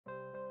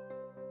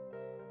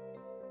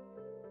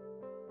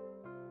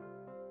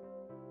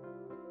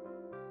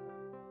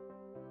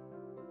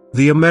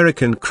The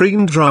American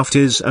Cream Draft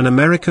is an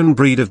American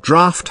breed of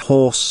draft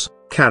horse,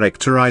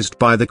 characterized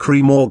by the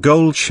cream or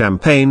gold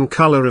champagne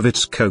color of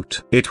its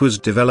coat. It was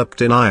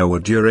developed in Iowa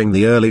during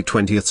the early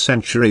 20th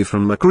century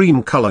from a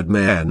cream-colored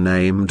mare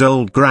named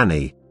Old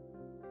Granny.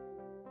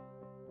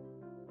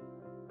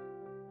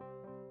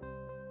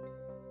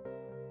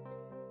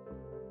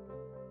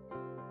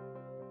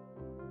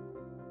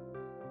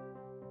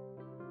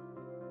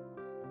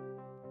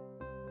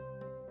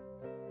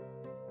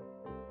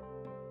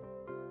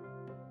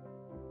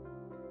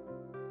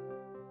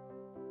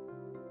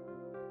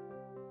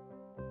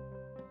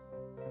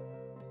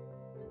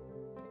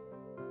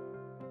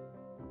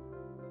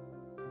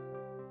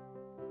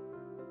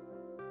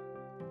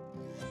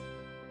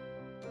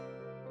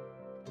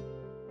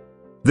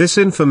 This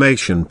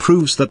information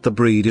proves that the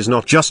breed is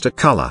not just a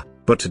color,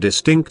 but a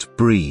distinct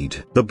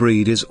breed. The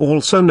breed is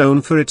also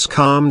known for its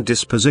calm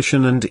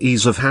disposition and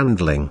ease of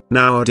handling.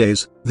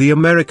 Nowadays, the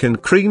American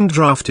Cream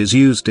Draft is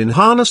used in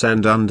harness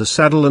and under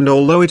saddle, and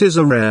although it is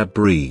a rare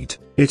breed,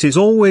 it is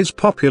always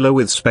popular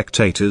with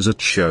spectators at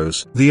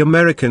shows. The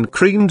American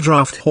Cream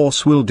Draft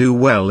horse will do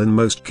well in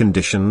most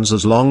conditions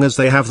as long as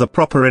they have the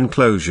proper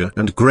enclosure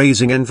and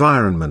grazing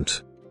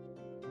environment.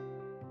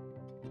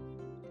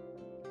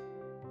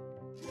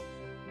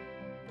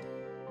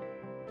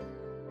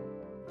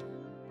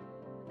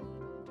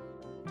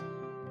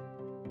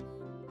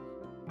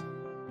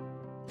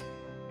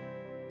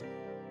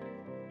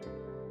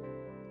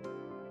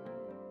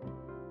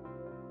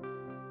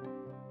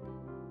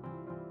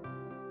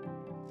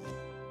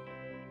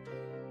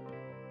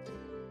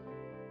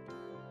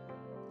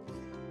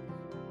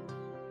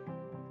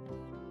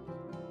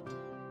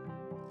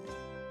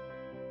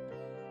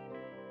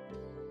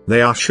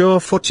 They are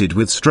sure-footed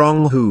with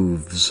strong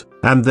hooves,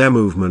 and their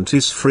movement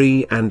is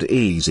free and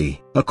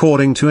easy.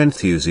 According to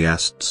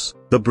enthusiasts,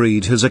 the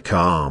breed has a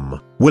calm,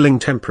 willing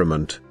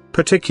temperament,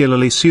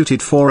 particularly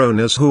suited for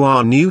owners who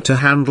are new to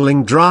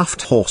handling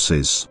draft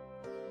horses.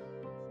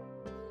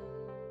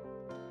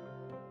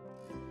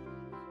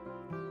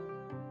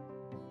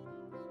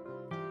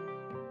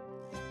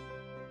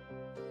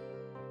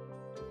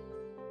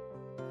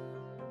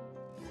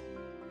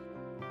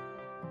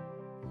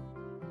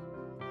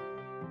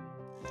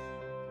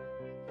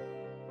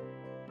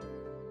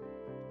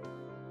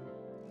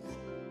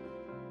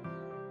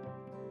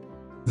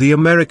 The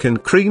American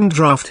Cream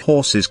Draft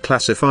horse is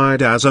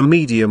classified as a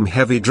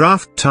medium-heavy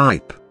draft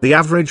type, the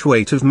average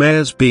weight of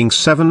mares being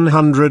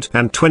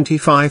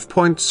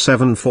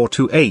 725.74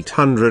 to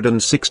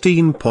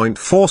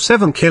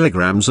 816.47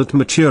 kilograms at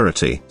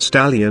maturity.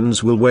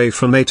 Stallions will weigh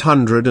from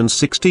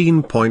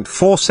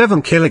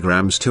 816.47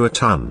 kilograms to a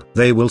ton.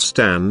 They will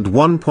stand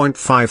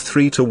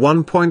 1.53 to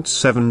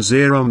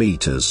 1.70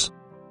 meters.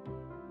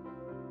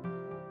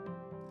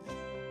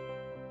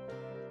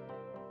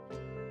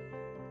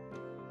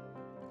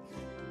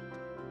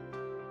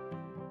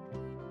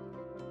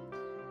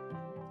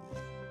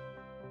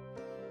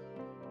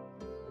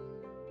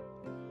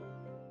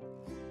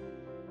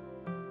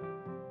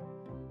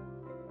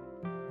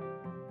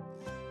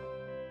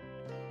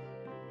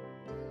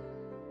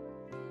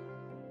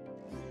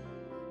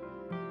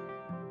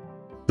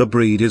 The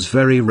breed is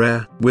very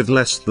rare. With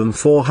less than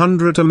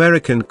 400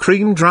 American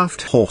Cream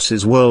Draft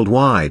horses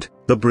worldwide,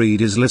 the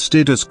breed is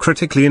listed as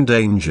critically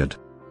endangered.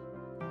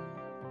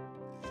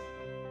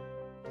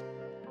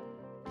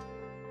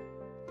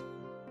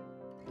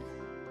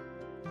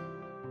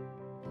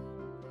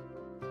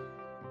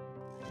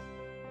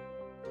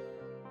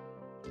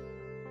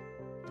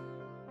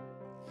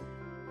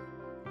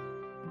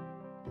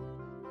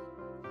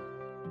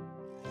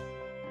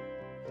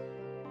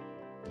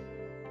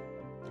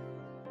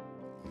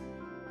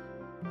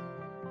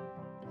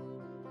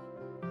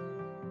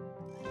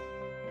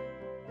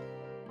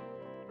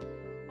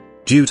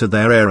 Due to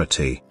their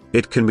rarity,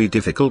 it can be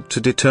difficult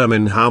to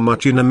determine how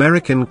much an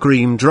American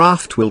Cream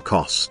Draft will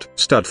cost.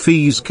 Stud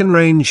fees can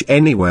range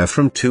anywhere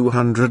from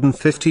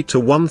 $250 to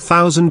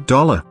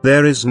 $1,000.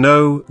 There is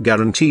no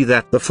guarantee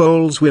that the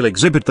foals will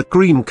exhibit the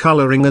cream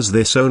coloring, as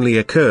this only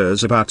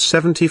occurs about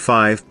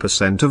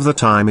 75% of the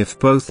time if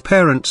both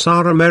parents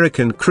are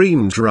American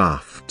Cream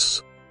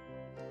Drafts.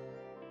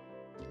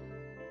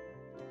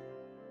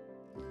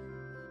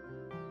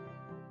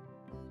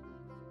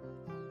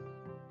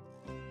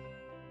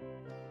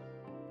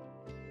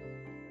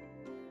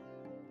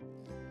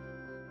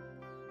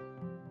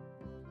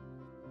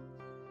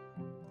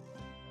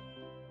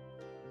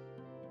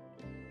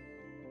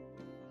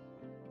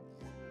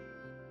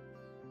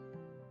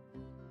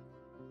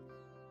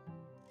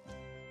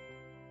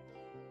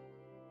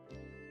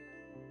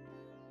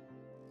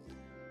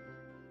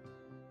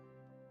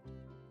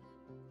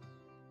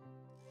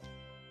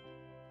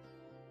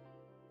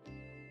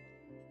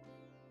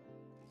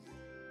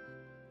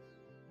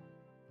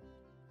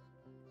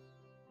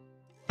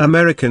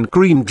 American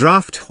Cream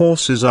Draft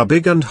horses are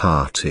big and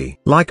hearty.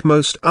 Like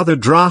most other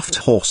draft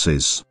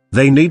horses,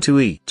 They need to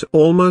eat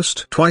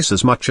almost twice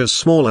as much as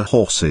smaller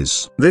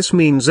horses. This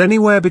means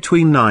anywhere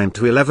between 9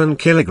 to 11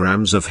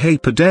 kilograms of hay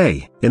per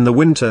day. In the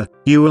winter,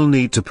 you will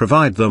need to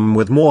provide them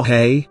with more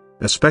hay,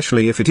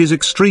 especially if it is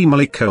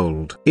extremely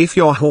cold. If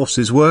your horse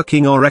is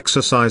working or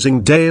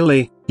exercising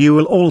daily, you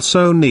will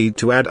also need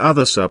to add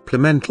other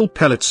supplemental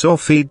pellets or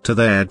feed to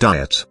their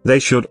diet. They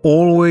should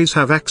always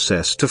have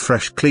access to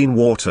fresh clean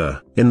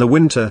water. In the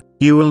winter,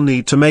 you will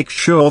need to make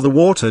sure the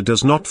water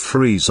does not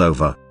freeze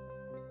over.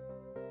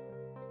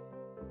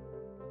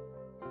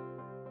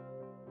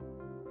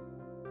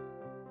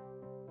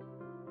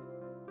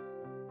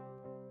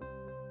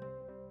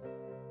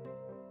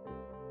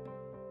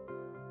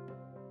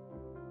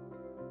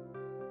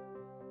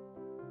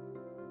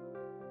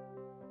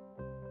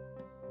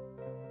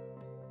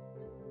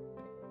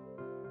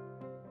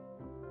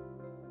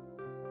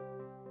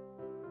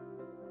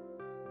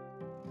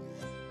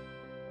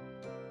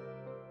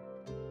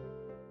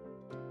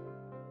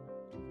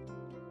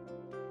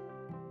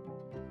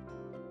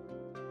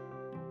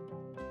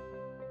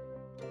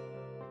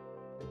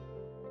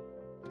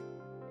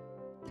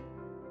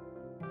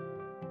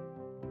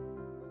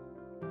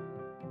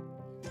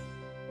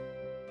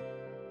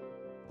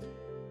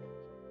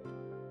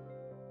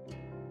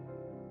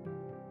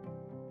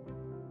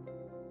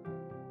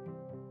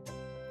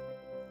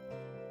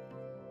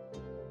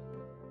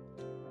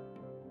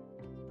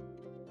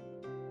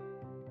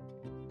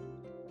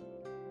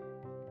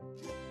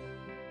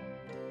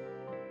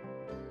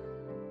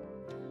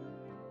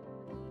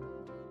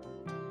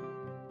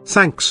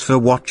 Thanks for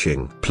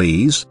watching.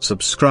 Please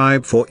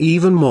subscribe for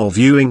even more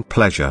viewing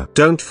pleasure.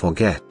 Don't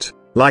forget,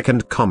 like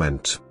and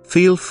comment.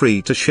 Feel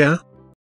free to share.